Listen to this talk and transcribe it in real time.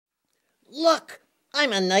Look,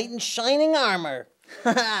 I'm a knight in shining armor.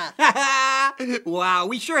 Wow,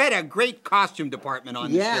 we sure had a great costume department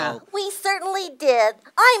on the show. We certainly did.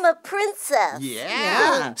 I'm a princess.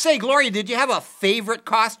 Yeah. Say, Gloria, did you have a favorite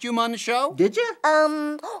costume on the show? Did you?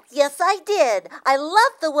 Yes, I did. I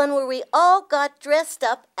loved the one where we all got dressed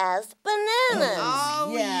up as bananas.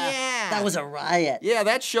 Oh, yeah. That was a riot. Yeah,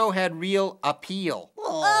 that show had real appeal.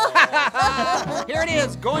 Here it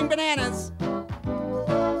is, Going Bananas.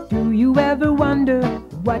 Do you ever wonder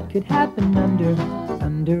what could happen under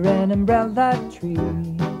an umbrella tree?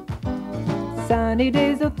 Sunny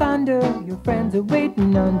days of thunder, your friends are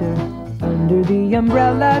waiting under the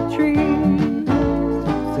umbrella tree.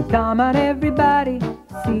 So come on everybody,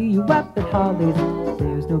 see you up at Holly's.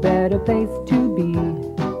 There's no better place to be.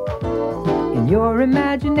 In your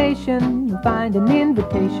imagination, you'll find an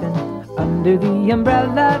invitation under the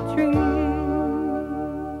umbrella tree.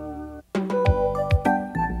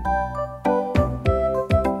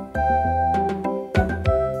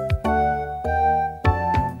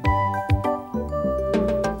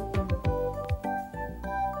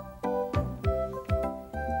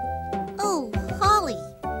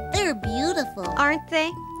 Aren't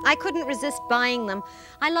they? I couldn't resist buying them.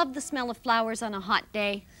 I love the smell of flowers on a hot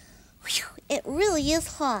day. Whew, it really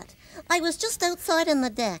is hot. I was just outside on the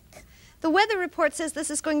deck. The weather report says this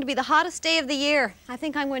is going to be the hottest day of the year. I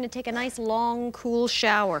think I'm going to take a nice, long, cool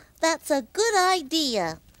shower. That's a good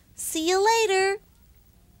idea. See you later.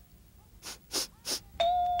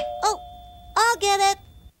 Oh, I'll get it.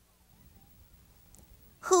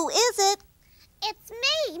 Who is it? It's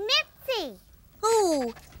me, Mitzi.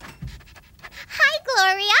 Who? Hi,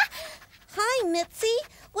 Gloria. Hi, Mitzi.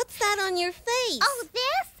 What's that on your face? Oh,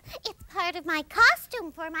 this? It's part of my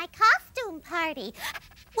costume for my costume party.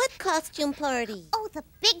 What costume party? Oh, the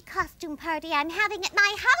big costume party I'm having at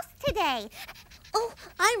my house today. Oh,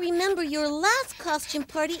 I remember your last costume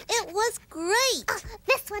party. It was great.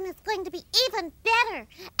 This one is going to be even better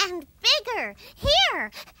and bigger.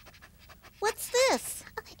 Here. What's this?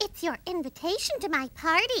 It's your invitation to my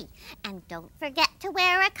party. And don't forget to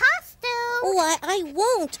wear a costume. Oh, I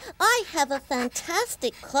won't. I have a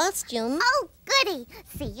fantastic costume. Oh, goody.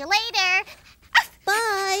 See you later.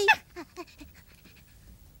 Bye.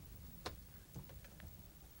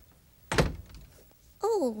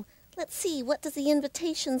 Oh, let's see. What does the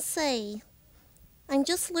invitation say? I'm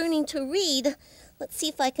just learning to read. Let's see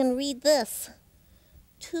if I can read this.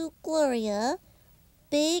 To Gloria,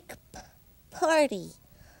 big party.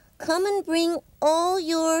 Come and bring all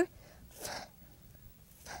your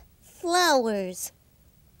flowers.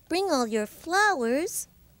 Bring all your flowers?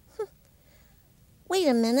 Wait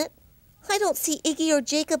a minute. I don't see Iggy or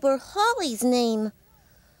Jacob or Holly's name.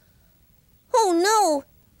 Oh, no.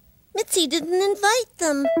 Mitzi didn't invite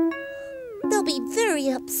them. They'll be very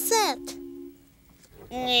upset.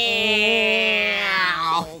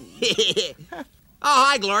 Oh,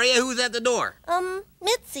 hi, Gloria. Who's at the door?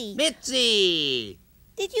 Mitzi. Mitzi!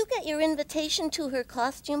 Did you get your invitation to her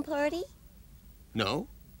costume party? No.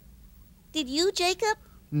 Did you, Jacob?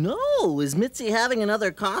 No. Is Mitzi having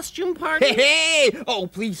another costume party? Hey! Oh,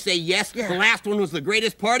 please say yes. The last one was the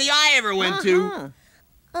greatest party I ever went to.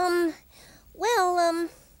 Well,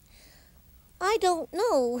 I don't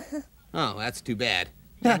know. Oh, that's too bad.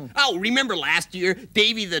 Oh, remember last year,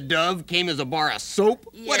 Davy the Dove came as a bar of soap?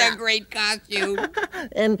 Yeah. What a great costume.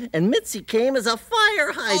 and Mitzi came as a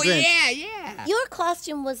fire hydrant. Oh, yeah. Your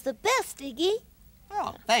costume was the best, Iggy.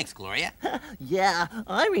 Oh, thanks, Gloria. Yeah,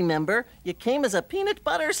 I remember. You came as a peanut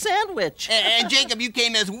butter sandwich. And Jacob, you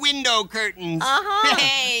came as window curtains.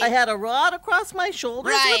 Hey. I had a rod across my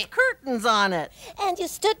shoulders with curtains on it. And you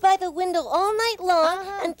stood by the window all night long,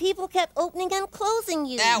 and people kept opening and closing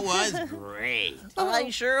you. That was great.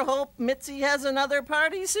 I sure hope Mitzi has another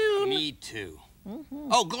party soon. Me too.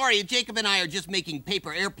 Oh, Gloria, Jacob and I are just making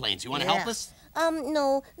paper airplanes. You want to help us?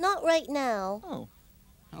 No, not right now. Oh.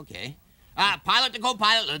 Okay. Pilot to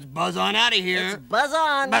co-pilot, let's buzz on out of here. Let's buzz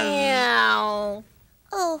on. Meow.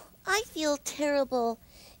 Oh, I feel terrible.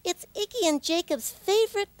 It's Iggy and Jacob's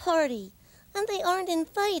favorite party, and they aren't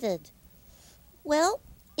invited. Well,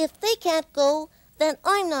 if they can't go, then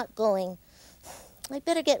I'm not going. I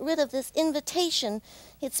better get rid of this invitation.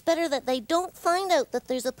 It's better that they don't find out that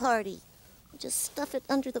there's a party. I'll just stuff it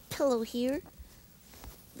under the pillow here.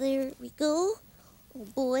 There we go. Oh,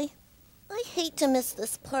 boy. I hate to miss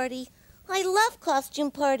this party. I love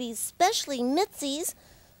costume parties, especially Mitzi's.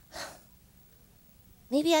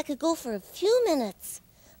 Maybe I could go for a few minutes.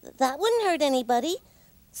 That wouldn't hurt anybody,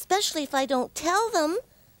 especially if I don't tell them.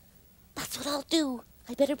 That's what I'll do.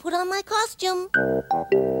 I better put on my costume.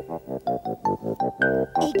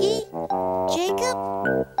 Iggy? Jacob?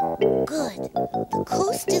 Good. The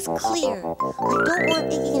coast is clear. I don't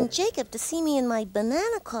want Iggy and Jacob to see me in my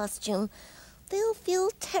banana costume. They'll feel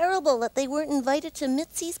terrible that they weren't invited to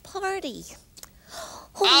Mitzi's party.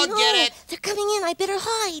 Oh, I'll no. get it. They're coming in. I better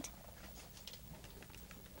hide.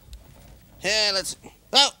 Let's...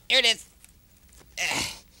 Oh, here it is.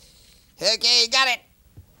 Okay, got it.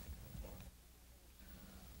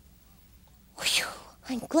 Whew.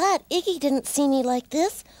 I'm glad Iggy didn't see me like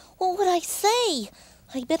this. What would I say?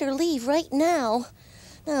 I better leave right now.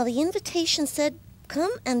 Now, the invitation said,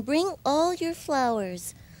 come and bring all your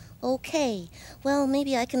flowers. Okay, well,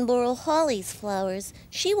 maybe I can borrow Holly's flowers.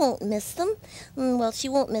 She won't miss them. Well, she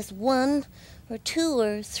won't miss 1 or 2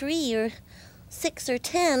 or 3 or 6 or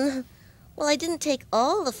 10. Well, I didn't take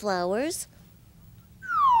all the flowers.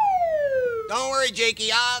 Don't worry,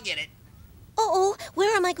 Jakey, I'll get it. Uh-oh,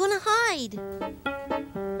 where am I going to hide?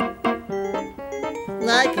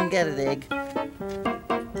 I can get it, Egg.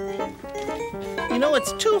 You know,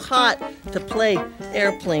 it's too hot to play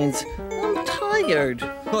airplanes. I'm tired.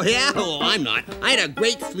 Oh, yeah? Oh, I'm not. I had a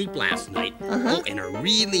great sleep last night. Oh, and a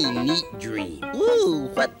really neat dream. Ooh,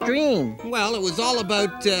 what dream? Well, it was all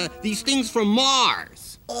about these things from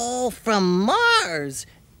Mars. Oh, from Mars?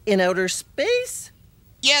 In outer space?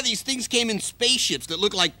 Yeah, these things came in spaceships that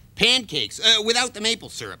look like pancakes, without the maple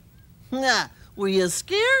syrup. Nah, were you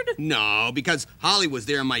scared? No, because Holly was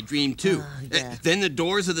there in my dream, too. Yeah. Then the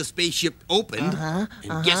doors of the spaceship opened, and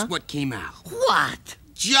guess what came out? What?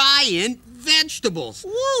 Giant vegetables.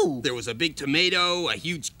 Woo! There was a big tomato, a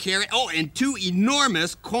huge carrot, and 2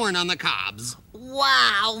 enormous corn on the cobs.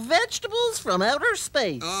 Wow, vegetables from outer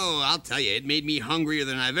space. Oh, I'll tell you, it made me hungrier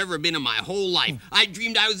than I've ever been in my whole life. I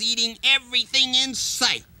dreamed I was eating everything in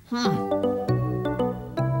sight.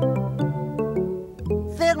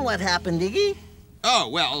 Then what happened, Iggy? Oh,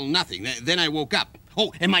 well, nothing. Then I woke up.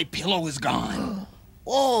 Oh, and my pillow is gone.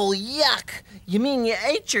 Oh, yuck. You mean you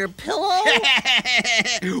ate your pillow?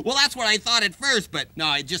 Well, that's what I thought at first, but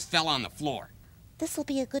no, it just fell on the floor. This'll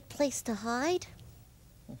be a good place to hide.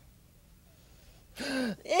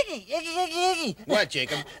 Iggy. What,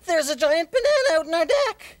 Jacob? There's a giant banana out in our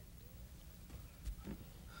deck.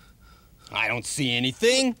 I don't see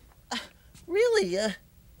anything. Really, it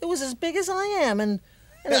was as big as I am, and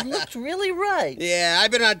it looked really right. Yeah, I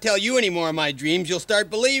better not tell you any more of my dreams. You'll start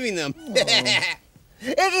believing them.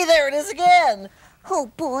 Iggy, there it is again.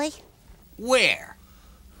 Oh, boy. Where?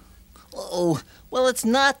 Oh, well, it's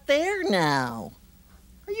not there now.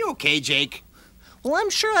 Are you okay, Jake? Well, I'm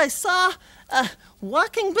sure I saw a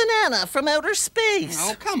walking banana from outer space.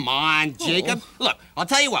 Oh, come on, Jacob. Look, I'll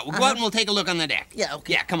tell you what. We'll go out and we'll take a look on the deck. Yeah,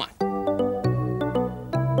 okay. Yeah, come on.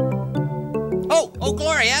 Oh,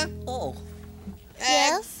 Gloria. Oh.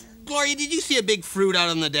 Yes? Gloria, did you see a big fruit out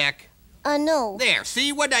on the deck? No. There,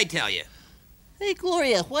 see? What'd I tell you? Hey,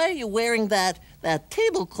 Gloria, why are you wearing that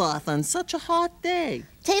tablecloth on such a hot day?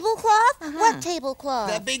 Tablecloth? What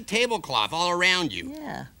tablecloth? The big tablecloth all around you.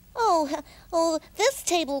 Yeah. Oh, this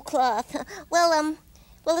tablecloth. Well,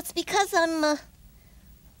 it's because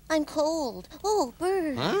I'm cold. Oh,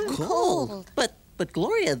 bird. Huh? I'm cold. But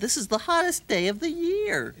Gloria, this is the hottest day of the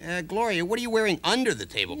year. Gloria, what are you wearing under the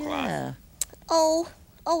tablecloth? Yeah. Oh,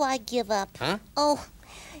 I give up. Huh? Oh,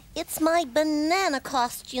 it's my banana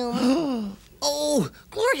costume. Oh,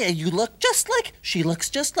 Gloria, you look just like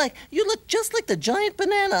the giant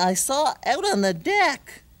banana I saw out on the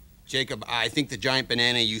deck. Jacob, I think the giant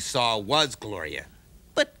banana you saw was Gloria.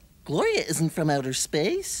 But Gloria isn't from outer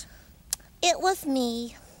space. It was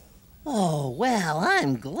me. Oh, well,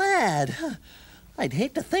 I'm glad. I'd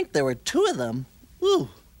hate to think there were 2 of them. Ooh.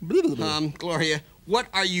 Gloria, what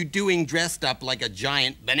are you doing dressed up like a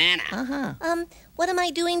giant banana? What am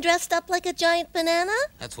I doing dressed up like a giant banana?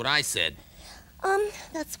 That's what I said.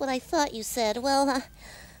 That's what I thought you said. Well,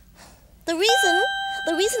 the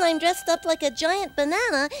reason I'm dressed up like a giant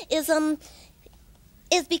banana is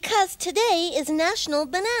because today is National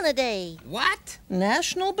Banana Day. What?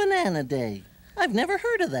 National Banana Day. I've never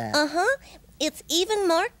heard of that. It's even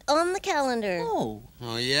marked on the calendar. Oh.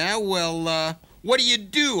 Oh, yeah? Well, what do you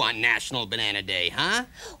do on National Banana Day, huh?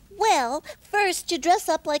 Well, first you dress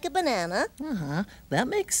up like a banana. That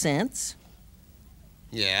makes sense.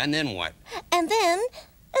 Yeah, and then what? And then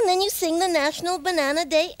you sing the National Banana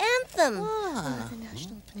Day Anthem. The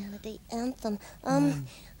National Banana Day Anthem.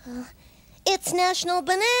 It's National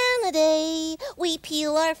Banana Day. We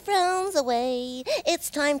peel our frowns away. It's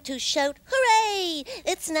time to shout, hooray!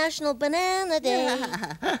 It's National Banana Day.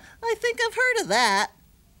 I think I've heard of that.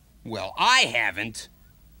 Well, I haven't.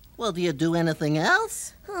 Well, do you do anything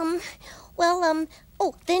else?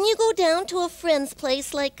 Oh, then you go down to a friend's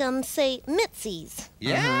place like, say, Mitzi's.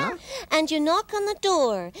 Yeah? And you knock on the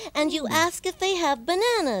door, and you ask if they have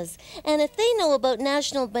bananas. And if they know about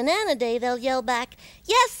National Banana Day, they'll yell back,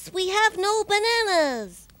 "Yes, we have no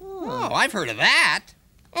bananas." Oh, I've heard of that.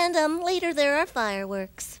 And, later there are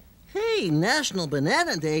fireworks. Hey, National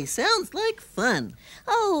Banana Day sounds like fun.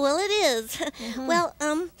 Oh, well, it is. Well,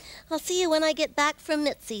 I'll see you when I get back from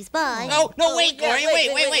Mitzi's. Bye. No, wait, yeah,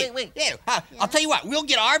 Gloria, wait. Yeah, I'll tell you what, we'll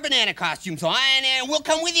get our banana costumes on and we'll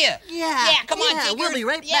come with you. Yeah. Yeah, come on, take we'll yours. be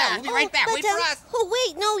right Yeah, back. we'll be right back. But, Wait for us. Oh,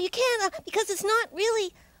 wait, no, you can't, because it's not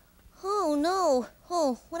really... Oh, no.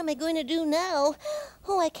 Oh, what am I going to do now?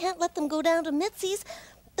 Oh, I can't let them go down to Mitzi's.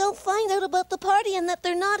 They'll find out about the party and that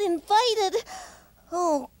they're not invited.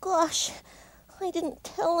 Oh, gosh. I didn't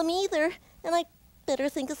tell them either, and I better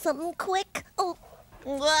think of something quick. Oh,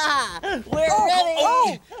 We're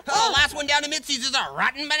ready. Oh, last one down to Mitzi's is a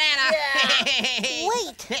rotten banana.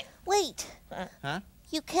 wait. Huh?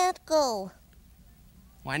 You can't go.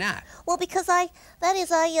 Why not? Well, because I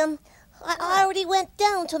already went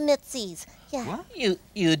down to Mitzi's. Yeah. What?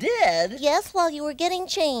 You did? Yes, while you were getting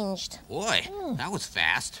changed. Boy, that was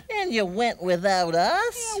fast. And you went without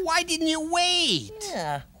us? Yeah, why didn't you wait?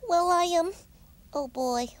 Yeah. Well, oh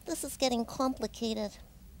boy, this is getting complicated.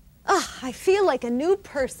 Ah, I feel like a new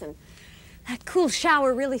person. That cool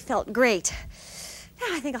shower really felt great. Now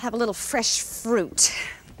I think I'll have a little fresh fruit.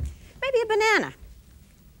 Maybe a banana.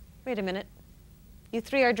 Wait a minute. You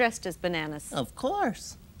three are dressed as bananas. Of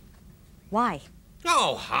course. Why?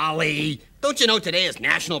 Oh, Holly, don't you know today is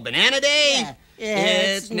National Banana Day? Yeah.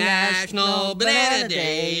 It's National Banana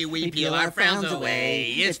Day. We peel our frowns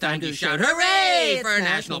away. It's time to shout hooray for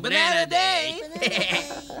National Banana Day.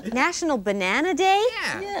 National Banana Day?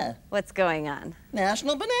 Yeah. What's going on?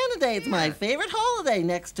 National Banana Day. It's my favorite holiday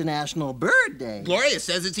next to National Bird Day. Gloria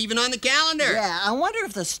says it's even on the calendar. Yeah, I wonder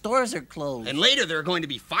if the stores are closed. And later there are going to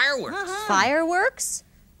be fireworks. Fireworks?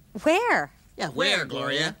 Where? Yeah, Where,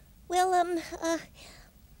 Gloria? Well,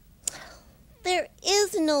 there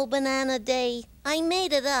is no Banana Day. I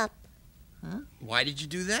made it up Why did you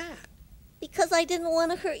do that? because I didn't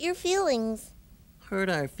want to hurt your feelings. Hurt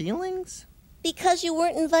our feelings? Because you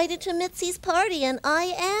weren't invited to Mitzi's party, and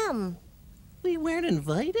I am. We weren't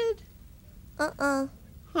invited? I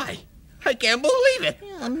can't believe it.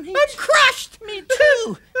 Yeah, I'm crushed. Me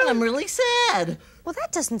too. And I'm really sad. Well,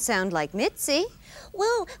 that doesn't sound like Mitzi.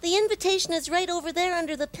 Well, the invitation is right over there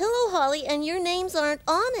under the pillow, Holly, and your names aren't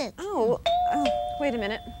on it. Oh, wait a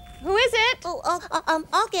minute. Who is it? Oh,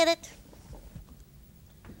 I'll get it.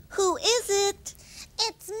 Who is it?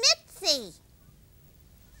 It's Mitzi.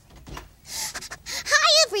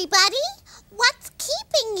 Hi, everybody. What's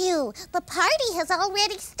keeping you? The party has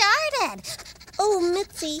already started. Oh,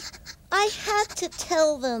 Mitzi, I had to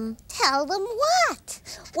tell them. Tell them what?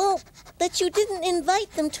 Well, that you didn't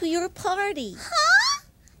invite them to your party. Huh?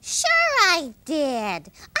 Sure I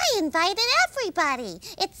did. I invited everybody.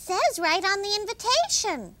 It says right on the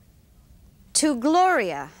invitation. To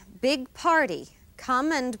Gloria, big party.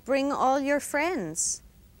 Come and bring all your friends.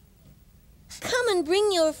 Come and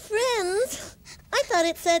bring your friends? I thought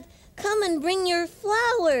it said, come and bring your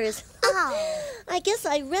flowers. Oh. I guess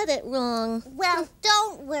I read it wrong. Well,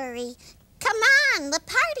 don't worry. Come on, the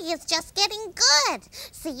party is just getting good.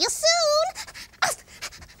 See you soon.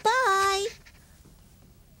 Bye.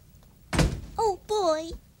 Oh, boy.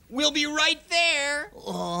 We'll be right there.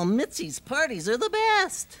 Oh, Mitzi's parties are the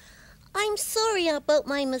best. I'm sorry about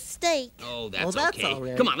my mistake. Oh, Well, that's okay. all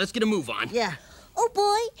right. Come on, let's get a move on. Yeah. Oh,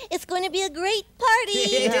 boy, it's going to be a great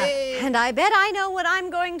party. And I bet I know what I'm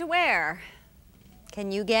going to wear.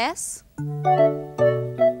 Can you guess?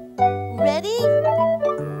 Ready?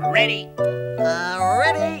 Ready.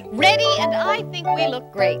 Ready? Ready, and I think we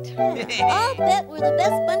look great. I'll bet we're the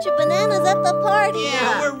best bunch of bananas at the party.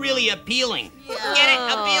 Yeah, we're really appealing. Get it?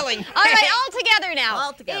 Appealing. All right, all together now.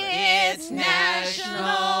 All together. It's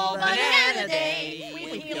National Banana Day.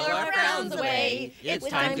 We peel our frowns away. It's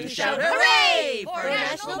time to shout hooray for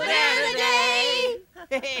National Banana Day.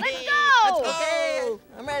 Let's go. Okay,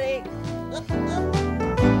 I'm ready.